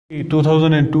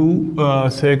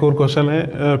2002 से एक और क्वेश्चन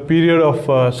है period of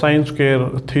sine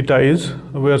square theta is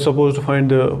we are suppose to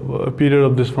find the period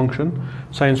of this function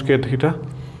sine square theta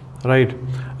right.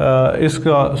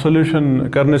 इसका solution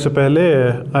करने से पहले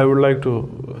I would like to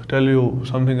tell you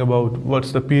something about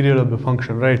what's the period of the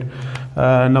function right.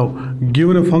 Now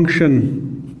given a function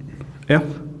f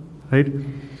right,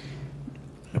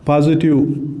 a positive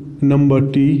number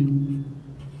t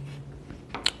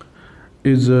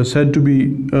is said to be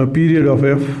a period of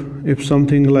f if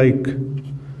something like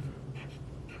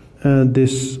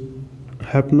this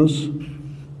happens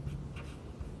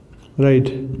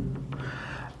right,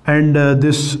 and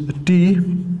this t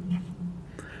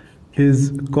is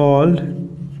called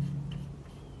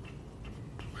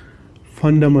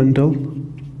fundamental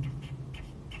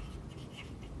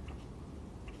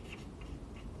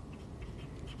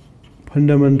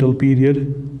period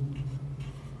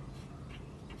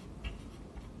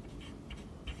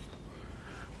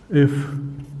if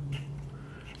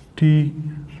t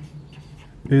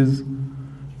is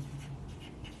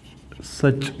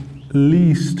such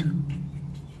least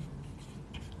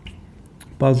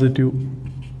positive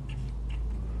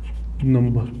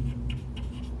number।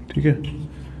 ठीक है,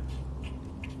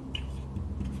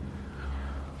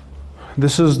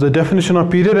 this is the definition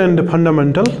of period and the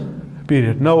fundamental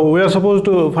period. Now we are supposed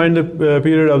to find the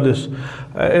period of this.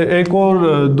 एक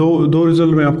और दो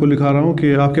result मैं आपको लिखा रहा हूँ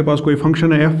कि आपके पास कोई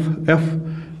फंक्शन है f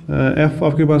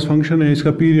आपके पास फंक्शन है,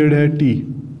 इसका पीरियड है t।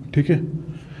 ठीक है,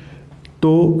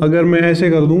 तो अगर मैं ऐसे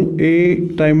कर दूँ a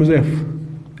टाइम्स f,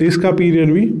 इसका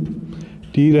पीरियड भी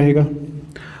t रहेगा।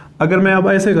 अगर मैं अब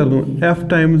ऐसे कर दूँ f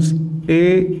times a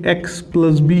x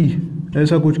plus b,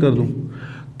 ऐसा कुछ कर दूँ,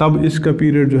 तब इसका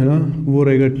पीरियड जो है ना वो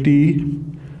रहेगा t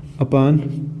upon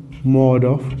mod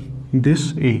of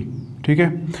this a। ठीक है,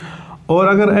 और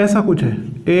अगर ऐसा कुछ है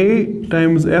a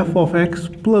times f of x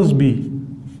plus b,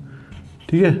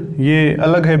 ठीक है, ये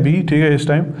अलग है b, ठीक है, इस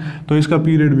टाइम, तो इसका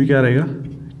पीरियड भी क्या रहेगा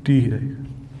t रहेगा।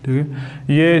 ठीक है,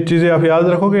 ये चीज़ें आप याद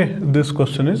रखोगे। This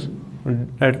question is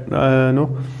no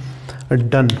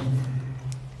done.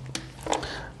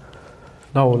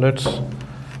 Now let's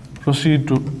proceed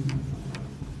to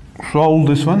solve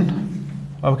this one.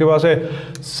 आपके पास है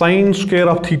sine square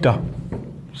of theta,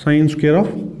 sine square of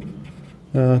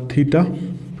theta.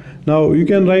 Now you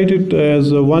can write it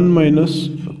as 1 minus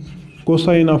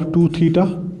cosine of 2 theta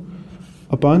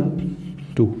upon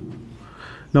 2।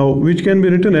 Now which can be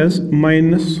written as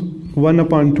minus 1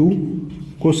 upon 2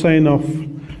 cosine of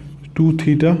 2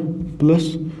 theta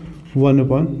plus 1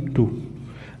 upon 2।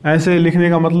 ऐसे लिखने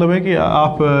का मतलब है कि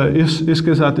आप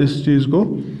इसके साथ इस चीज़ को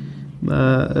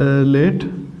लेट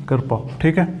कर पाओ।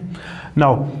 ठीक है,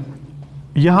 नाउ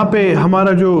यहाँ पे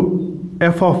हमारा जो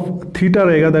f ऑफ थीटा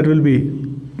रहेगा that will be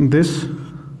this.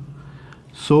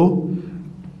 So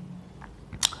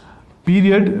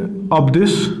period of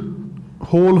this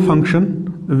whole function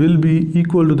will be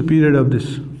equal to the period of this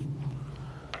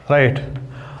right,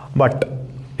 but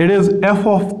it is f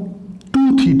of 2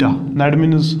 theta, that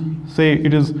means say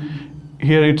it is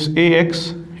here it's ax,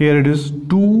 here it is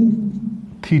 2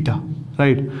 theta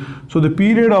right. So the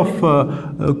period of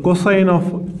cosine of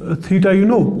theta, you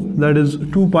know, that is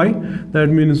 2 pi.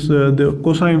 That means the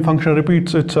cosine function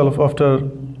repeats itself after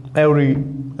every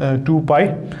 2 pi.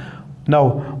 Now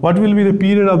what will be the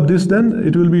period of this then?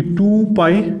 It will be 2 pi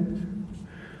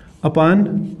upon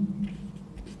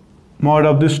mod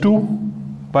of this 2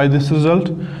 by this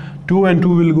result. 2 and 2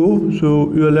 will go, so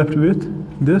you are left with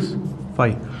this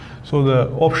 5. So the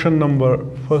option number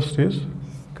first is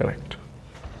correct.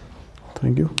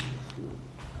 Thank you.